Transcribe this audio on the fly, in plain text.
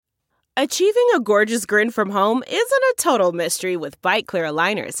Achieving a gorgeous grin from home isn't a total mystery with Byte Clear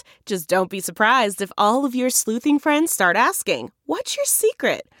aligners. Just don't be surprised if all of your sleuthing friends start asking, "What's your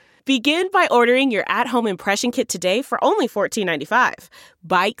secret?" Begin by ordering your at-home impression kit today for only $14.95.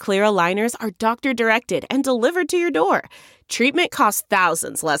 Byte Clear aligners are doctor-directed and delivered to your door. Treatment costs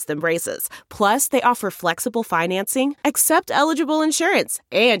thousands less than braces. Plus, they offer flexible financing, accept eligible insurance,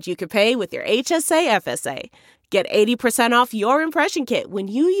 and you can pay with your HSA FSA. Get 80% off your impression kit when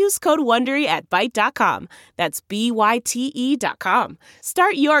you use code WONDERY at Byte.com. That's BYTE.com.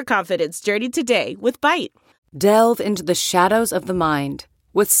 Start your confidence journey today with Byte. Delve into the shadows of the mind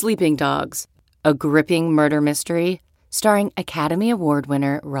with Sleeping Dogs, a gripping murder mystery starring Academy Award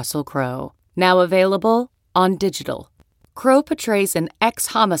winner Russell Crowe. Now available on digital. Crowe portrays an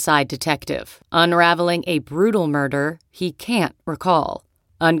ex-homicide detective unraveling a brutal murder he can't recall.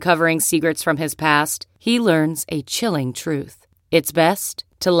 Uncovering secrets from his past, he learns a chilling truth. It's best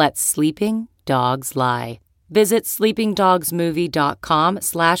to let sleeping dogs lie. Visit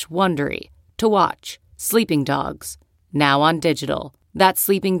sleepingdogsmovie.com/Wondery to watch Sleeping Dogs, now on digital. That's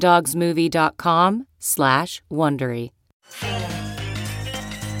sleepingdogsmovie.com/Wondery.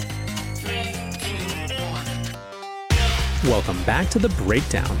 Welcome back to The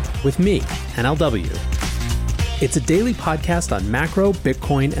Breakdown with me, NLW. It's a daily podcast on macro,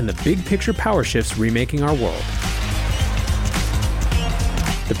 Bitcoin, and the big picture power shifts remaking our world.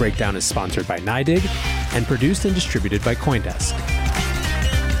 The Breakdown is sponsored by NYDIG and produced and distributed by CoinDesk.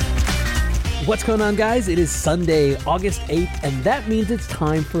 What's going on, guys? It is Sunday, August 8th, and that means it's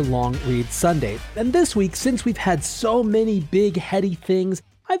time for Long Read Sunday. And this week, since we've had so many big, heady things,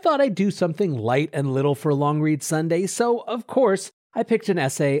 I thought I'd do something light and little for Long Read Sunday. So, of course, I picked an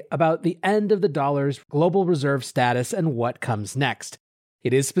essay about the end of the dollar's global reserve status and what comes next.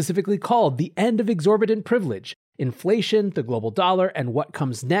 It is specifically called The End of Exorbitant Privilege, Inflation, the Global Dollar, and What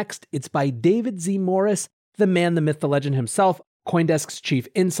Comes Next. It's by David Z. Morris, the man, the myth, the legend himself, CoinDesk's chief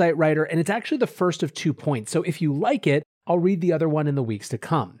insight writer, and it's actually the first of 2 points. So if you like it, I'll read the other one in the weeks to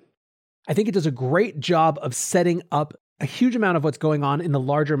come. I think it does a great job of setting up a huge amount of what's going on in the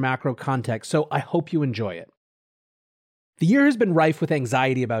larger macro context, so I hope you enjoy it. The year has been rife with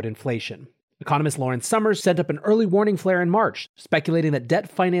anxiety about inflation. Economist Lawrence Summers sent up an early warning flare in March, speculating that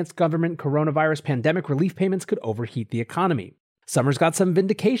debt-financed government coronavirus pandemic relief payments could overheat the economy. Summers got some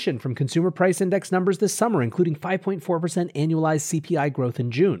vindication from consumer price index numbers this summer, including 5.4% annualized CPI growth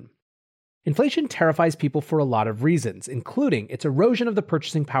in June. Inflation terrifies people for a lot of reasons, including its erosion of the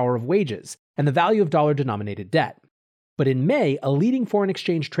purchasing power of wages and the value of dollar-denominated debt. But in May, a leading foreign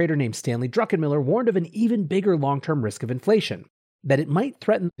exchange trader named Stanley Druckenmiller warned of an even bigger long-term risk of inflation, that it might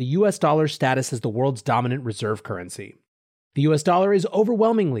threaten the US dollar's status as the world's dominant reserve currency. The US dollar is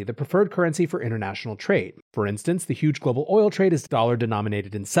overwhelmingly the preferred currency for international trade. For instance, the huge global oil trade is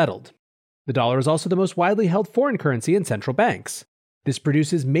dollar-denominated and settled. The dollar is also the most widely held foreign currency in central banks. This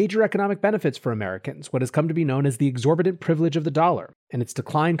produces major economic benefits for Americans, what has come to be known as the exorbitant privilege of the dollar, and its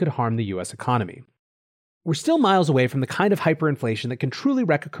decline could harm the US economy. We're still miles away from the kind of hyperinflation that can truly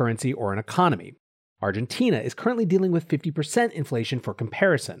wreck a currency or an economy. Argentina is currently dealing with 50% inflation for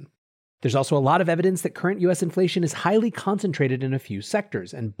comparison. There's also a lot of evidence that current US inflation is highly concentrated in a few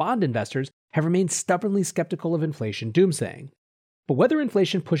sectors, and bond investors have remained stubbornly skeptical of inflation doomsaying. But whether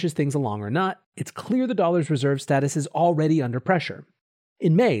inflation pushes things along or not, it's clear the dollar's reserve status is already under pressure.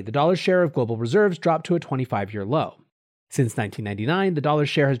 In May, the dollar's share of global reserves dropped to a 25-year low. Since 1999, the dollar's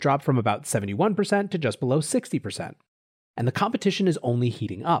share has dropped from about 71% to just below 60%. And the competition is only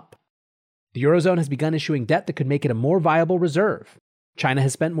heating up. The Eurozone has begun issuing debt that could make it a more viable reserve. China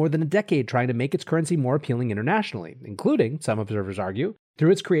has spent more than a decade trying to make its currency more appealing internationally, including, some observers argue,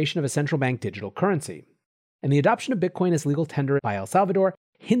 through its creation of a central bank digital currency. And the adoption of Bitcoin as legal tender by El Salvador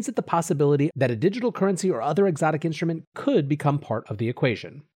hints at the possibility that a digital currency or other exotic instrument could become part of the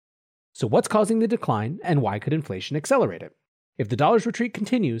equation. So what's causing the decline, and why could inflation accelerate it? If the dollar's retreat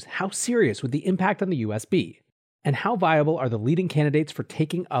continues, how serious would the impact on the US be? And how viable are the leading candidates for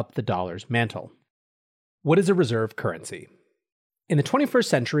taking up the dollar's mantle? What is a reserve currency? In the 21st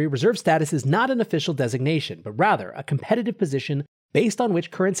century, reserve status is not an official designation, but rather a competitive position based on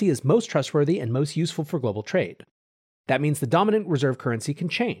which currency is most trustworthy and most useful for global trade. That means the dominant reserve currency can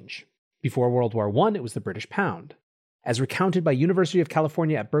change. Before World War I, it was the British pound. As recounted by University of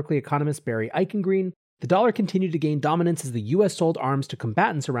California at Berkeley economist Barry Eichengreen, the dollar continued to gain dominance as the US sold arms to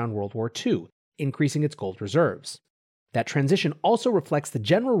combatants around World War II, increasing its gold reserves. That transition also reflects the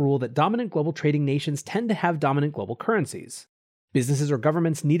general rule that dominant global trading nations tend to have dominant global currencies. Businesses or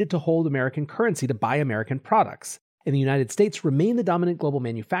governments needed to hold American currency to buy American products, and the United States remained the dominant global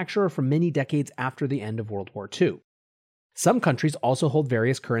manufacturer for many decades after the end of World War II. Some countries also hold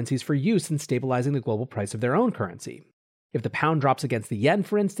various currencies for use in stabilizing the global price of their own currency. If the pound drops against the yen,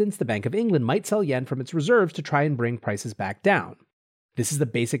 for instance, the Bank of England might sell yen from its reserves to try and bring prices back down. This is the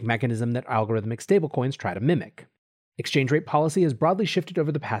basic mechanism that algorithmic stablecoins try to mimic. Exchange rate policy has broadly shifted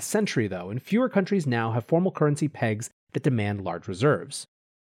over the past century, though, and fewer countries now have formal currency pegs that demand large reserves.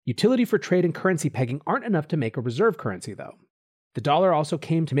 Utility for trade and currency pegging aren't enough to make a reserve currency, though. The dollar also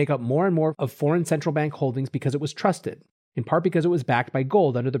came to make up more and more of foreign central bank holdings because it was trusted, in part because it was backed by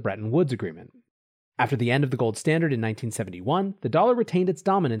gold under the Bretton Woods Agreement. After the end of the gold standard in 1971, the dollar retained its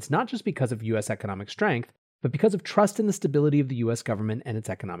dominance not just because of U.S. economic strength, but because of trust in the stability of the U.S. government and its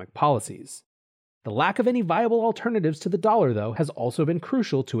economic policies. The lack of any viable alternatives to the dollar, though, has also been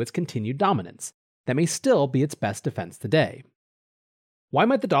crucial to its continued dominance. That may still be its best defense today. Why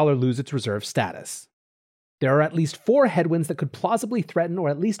might the dollar lose its reserve status? There are at least 4 headwinds that could plausibly threaten or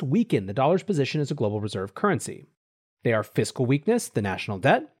at least weaken the dollar's position as a global reserve currency. They are fiscal weakness, the national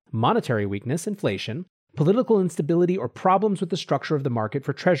debt, monetary weakness, inflation, political instability, or problems with the structure of the market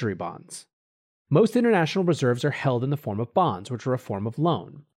for treasury bonds. Most international reserves are held in the form of bonds, which are a form of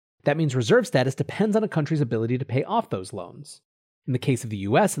loan. That means reserve status depends on a country's ability to pay off those loans. In the case of the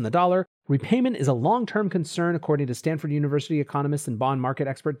US and the dollar, repayment is a long-term concern according to Stanford University economist and bond market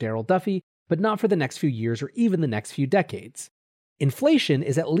expert Darrell Duffy, but not for the next few years or even the next few decades. Inflation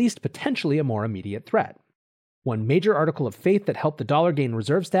is at least potentially a more immediate threat. One major article of faith that helped the dollar gain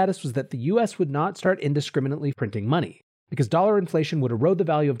reserve status was that the US would not start indiscriminately printing money, because dollar inflation would erode the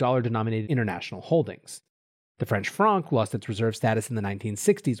value of dollar-denominated international holdings. The French franc lost its reserve status in the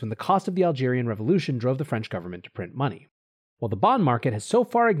 1960s when the cost of the Algerian Revolution drove the French government to print money. While the bond market has so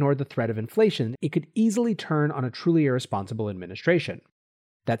far ignored the threat of inflation, it could easily turn on a truly irresponsible administration.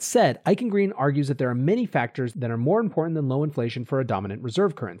 That said, Eichengreen argues that there are many factors that are more important than low inflation for a dominant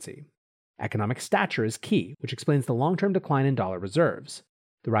reserve currency. Economic stature is key, which explains the long-term decline in dollar reserves.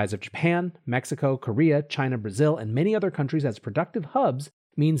 The rise of Japan, Mexico, Korea, China, Brazil, and many other countries as productive hubs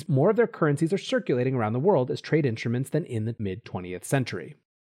means more of their currencies are circulating around the world as trade instruments than in the mid-20th century.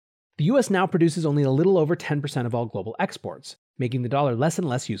 The US now produces only a little over 10% of all global exports, making the dollar less and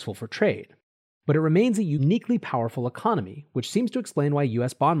less useful for trade. But it remains a uniquely powerful economy, which seems to explain why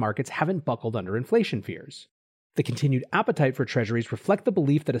US bond markets haven't buckled under inflation fears. The continued appetite for treasuries reflect the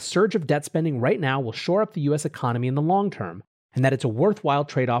belief that a surge of debt spending right now will shore up the US economy in the long term, and that it's a worthwhile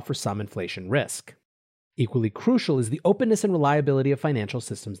trade-off for some inflation risk. Equally crucial is the openness and reliability of financial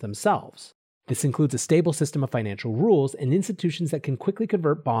systems themselves. This includes a stable system of financial rules and institutions that can quickly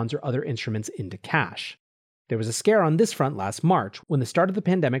convert bonds or other instruments into cash. There was a scare on this front last March when the start of the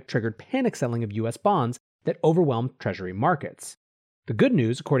pandemic triggered panic selling of US bonds that overwhelmed treasury markets. The good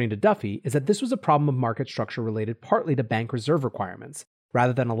news, according to Duffy, is that this was a problem of market structure related partly to bank reserve requirements,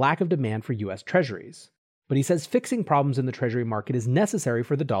 rather than a lack of demand for US treasuries. But he says fixing problems in the treasury market is necessary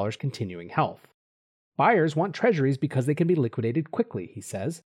for the dollar's continuing health. Buyers want treasuries because they can be liquidated quickly, he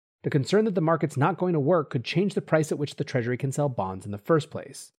says. The concern that the market's not going to work could change the price at which the treasury can sell bonds in the first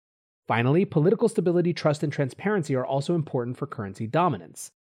place. Finally, political stability, trust, and transparency are also important for currency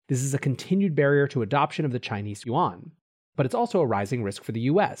dominance. This is a continued barrier to adoption of the Chinese yuan. But it's also a rising risk for the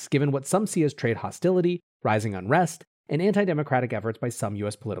US, given what some see as trade hostility, rising unrest, and anti-democratic efforts by some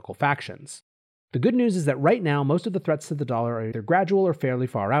US political factions. The good news is that right now, most of the threats to the dollar are either gradual or fairly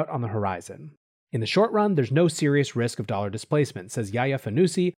far out on the horizon. In the short run, there's no serious risk of dollar displacement, says Yahya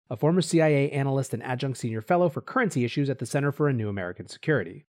Fanusi, a former CIA analyst and adjunct senior fellow for currency issues at the Center for a New American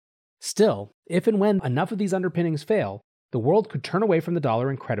Security. Still, if and when enough of these underpinnings fail, the world could turn away from the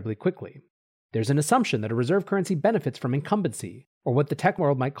dollar incredibly quickly. There's an assumption that a reserve currency benefits from incumbency, or what the tech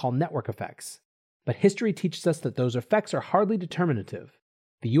world might call network effects. But history teaches us that those effects are hardly determinative.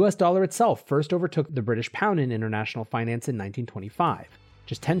 The US dollar itself first overtook the British pound in international finance in 1925.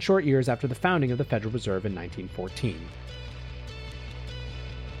 Just 10 short years after the founding of the Federal Reserve in 1914.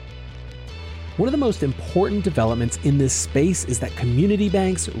 One of the most important developments in this space is that community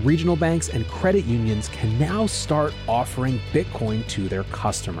banks, regional banks, and credit unions can now start offering Bitcoin to their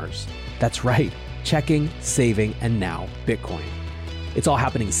customers. That's right, checking, saving, and now Bitcoin. It's all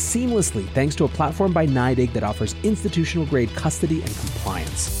happening seamlessly thanks to a platform by NYDIG that offers institutional-grade custody and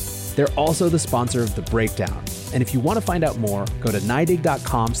compliance. They're also the sponsor of The Breakdown. And if you want to find out more, go to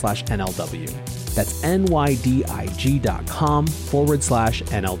NYDIG.com/NLW. That's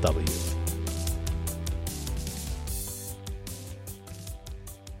NYDIG.com/NLW.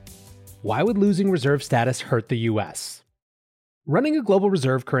 Why would losing reserve status hurt the US? Running a global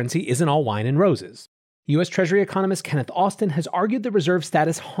reserve currency isn't all wine and roses. US Treasury economist Kenneth Austin has argued that reserve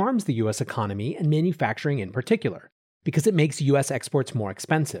status harms the US economy and manufacturing in particular, because it makes US exports more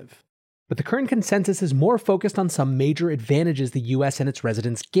expensive. But the current consensus is more focused on some major advantages the US and its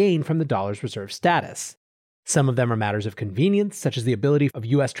residents gain from the dollar's reserve status. Some of them are matters of convenience, such as the ability of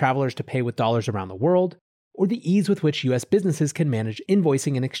US travelers to pay with dollars around the world, or the ease with which US businesses can manage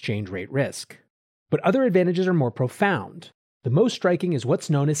invoicing and exchange rate risk. But other advantages are more profound. The most striking is what's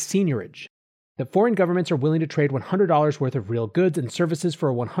known as seigniorage, that foreign governments are willing to trade $100 worth of real goods and services for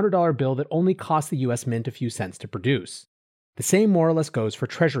a $100 bill that only costs the US Mint a few cents to produce. The same more or less goes for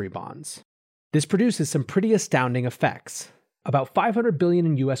treasury bonds. This produces some pretty astounding effects. About $500 billion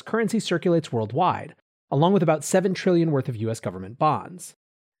in US currency circulates worldwide, along with about $7 trillion worth of US government bonds.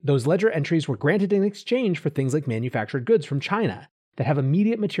 Those ledger entries were granted in exchange for things like manufactured goods from China that have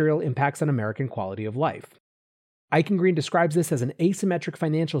immediate material impacts on American quality of life. Eichengreen describes this as an asymmetric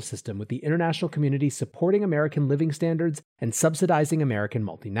financial system with the international community supporting American living standards and subsidizing American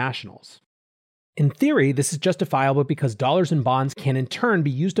multinationals. In theory, this is justifiable because dollars and bonds can in turn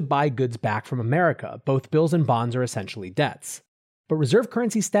be used to buy goods back from America. Both bills and bonds are essentially debts. But reserve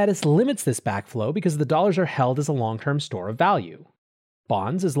currency status limits this backflow because the dollars are held as a long-term store of value.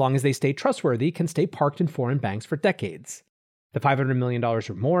 Bonds, as long as they stay trustworthy, can stay parked in foreign banks for decades. The $500 million or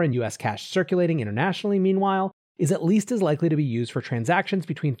more in US cash circulating internationally, meanwhile, is at least as likely to be used for transactions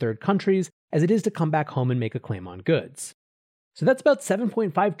between third countries as it is to come back home and make a claim on goods. So that's about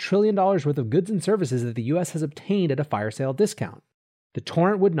 $7.5 trillion worth of goods and services that the US has obtained at a fire sale discount. The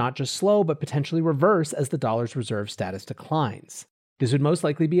torrent would not just slow, but potentially reverse as the dollar's reserve status declines. This would most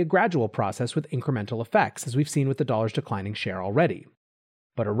likely be a gradual process with incremental effects, as we've seen with the dollar's declining share already.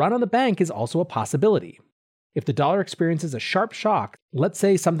 But a run on the bank is also a possibility. If the dollar experiences a sharp shock, let's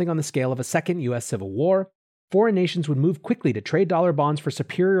say something on the scale of a second US Civil War, foreign nations would move quickly to trade dollar bonds for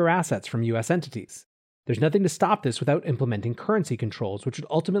superior assets from US entities. There's nothing to stop this without implementing currency controls, which would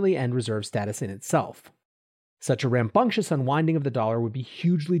ultimately end reserve status in itself. Such a rambunctious unwinding of the dollar would be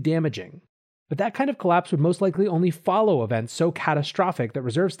hugely damaging. But that kind of collapse would most likely only follow events so catastrophic that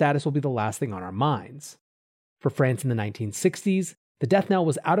reserve status will be the last thing on our minds. For France in the 1960s, the death knell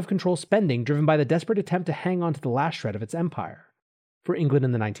was out-of-control spending driven by the desperate attempt to hang on to the last shred of its empire. For England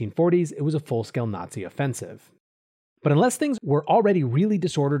in the 1940s, it was a full-scale Nazi offensive. But unless things were already really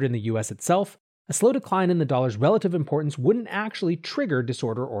disordered in the US itself, a slow decline in the dollar's relative importance wouldn't actually trigger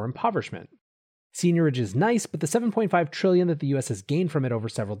disorder or impoverishment. Seigniorage is nice, but the $7.5 trillion that the US has gained from it over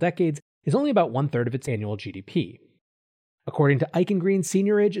several decades is only about one-third of its annual GDP. According to Eichengreen,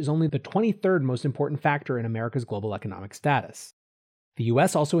 seigniorage is only the 23rd most important factor in America's global economic status. The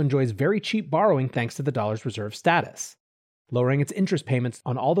US also enjoys very cheap borrowing thanks to the dollar's reserve status, lowering its interest payments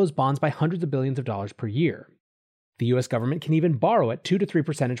on all those bonds by hundreds of billions of dollars per year. The US government can even borrow at 2 to 3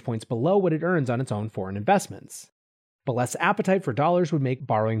 percentage points below what it earns on its own foreign investments. But less appetite for dollars would make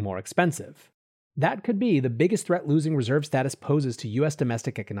borrowing more expensive. That could be the biggest threat losing reserve status poses to US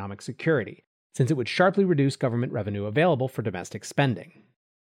domestic economic security, since it would sharply reduce government revenue available for domestic spending.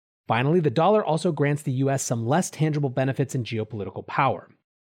 Finally, the dollar also grants the US some less tangible benefits in geopolitical power.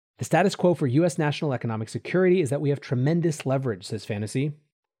 The status quo for US national economic security is that we have tremendous leverage, says Fantasy.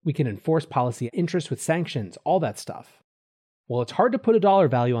 We can enforce policy interests with sanctions, all that stuff. While it's hard to put a dollar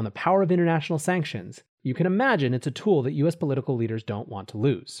value on the power of international sanctions, you can imagine it's a tool that US political leaders don't want to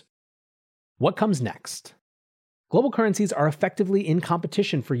lose. What comes next? Global currencies are effectively in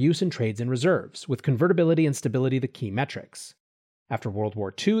competition for use in trades and reserves, with convertibility and stability the key metrics. After World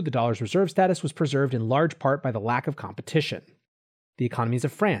War II, the dollar's reserve status was preserved in large part by the lack of competition. The economies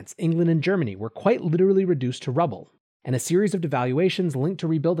of France, England, and Germany were quite literally reduced to rubble, and a series of devaluations linked to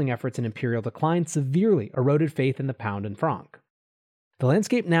rebuilding efforts and imperial decline severely eroded faith in the pound and franc. The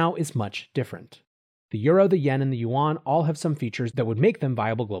landscape now is much different. The euro, the yen, and the yuan all have some features that would make them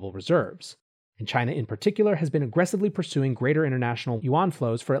viable global reserves, and China in particular has been aggressively pursuing greater international yuan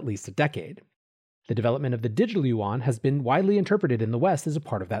flows for at least a decade. The development of the digital yuan has been widely interpreted in the West as a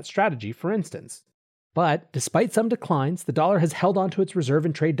part of that strategy, for instance. But, despite some declines, the dollar has held onto its reserve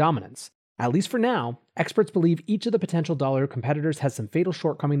and trade dominance. At least for now, experts believe each of the potential dollar competitors has some fatal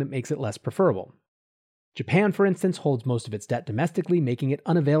shortcoming that makes it less preferable. Japan, for instance, holds most of its debt domestically, making it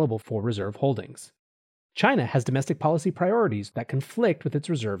unavailable for reserve holdings. China has domestic policy priorities that conflict with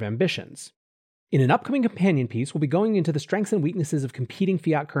its reserve ambitions. In an upcoming companion piece, we'll be going into the strengths and weaknesses of competing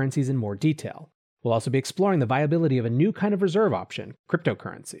fiat currencies in more detail. We'll also be exploring the viability of a new kind of reserve option,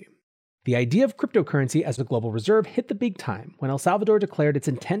 cryptocurrency. The idea of cryptocurrency as the global reserve hit the big time when El Salvador declared its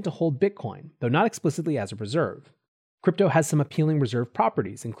intent to hold Bitcoin, though not explicitly as a reserve. Crypto has some appealing reserve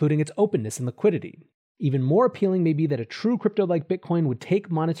properties, including its openness and liquidity. Even more appealing may be that a true crypto like Bitcoin would take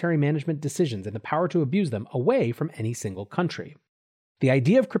monetary management decisions and the power to abuse them away from any single country. The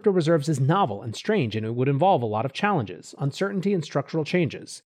idea of crypto reserves is novel and strange, and it would involve a lot of challenges, uncertainty, and structural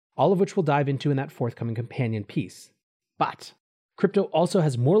changes. all of which we'll dive into in that forthcoming companion piece. But crypto also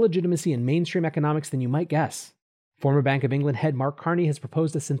has more legitimacy in mainstream economics than you might guess. Former Bank of England head Mark Carney has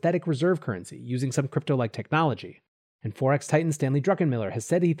proposed a synthetic reserve currency using some crypto-like technology. And Forex titan Stanley Druckenmiller has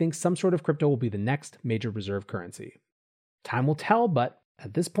said he thinks some sort of crypto will be the next major reserve currency. Time will tell, but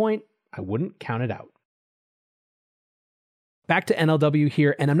at this point, I wouldn't count it out. Back to NLW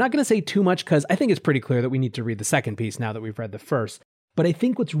here, and I'm not going to say too much because I think it's pretty clear that we need to read the second piece now that we've read the first. But I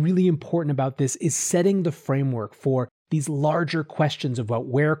think what's really important about this is setting the framework for these larger questions about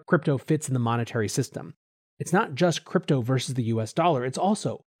where crypto fits in the monetary system. It's not just crypto versus the US dollar, it's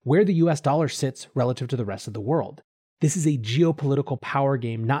also where the US dollar sits relative to the rest of the world. This is a geopolitical power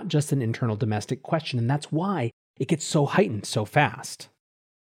game, not just an internal domestic question, and that's why it gets so heightened so fast.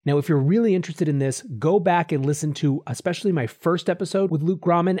 Now, if you're really interested in this, go back and listen to especially my first episode with Luke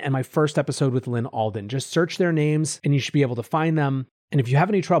Grauman and my first episode with Lynn Alden. Just search their names and you should be able to find them. And if you have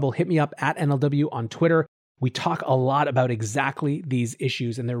any trouble, hit me up at NLW on Twitter. We talk a lot about exactly these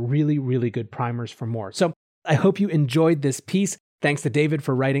issues, and they're really, really good primers for more. So I hope you enjoyed this piece. Thanks to David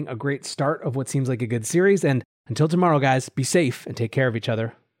for writing a great start of what seems like a good series. And until tomorrow, guys, be safe and take care of each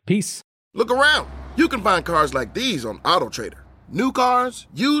other. Peace. Look around. You can find cars like these on AutoTrader. New cars,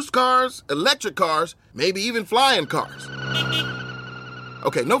 used cars, electric cars, maybe even flying cars.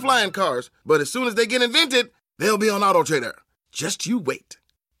 Okay, no flying cars, but as soon as they get invented, they'll be on AutoTrader. Just you wait.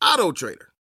 AutoTrader.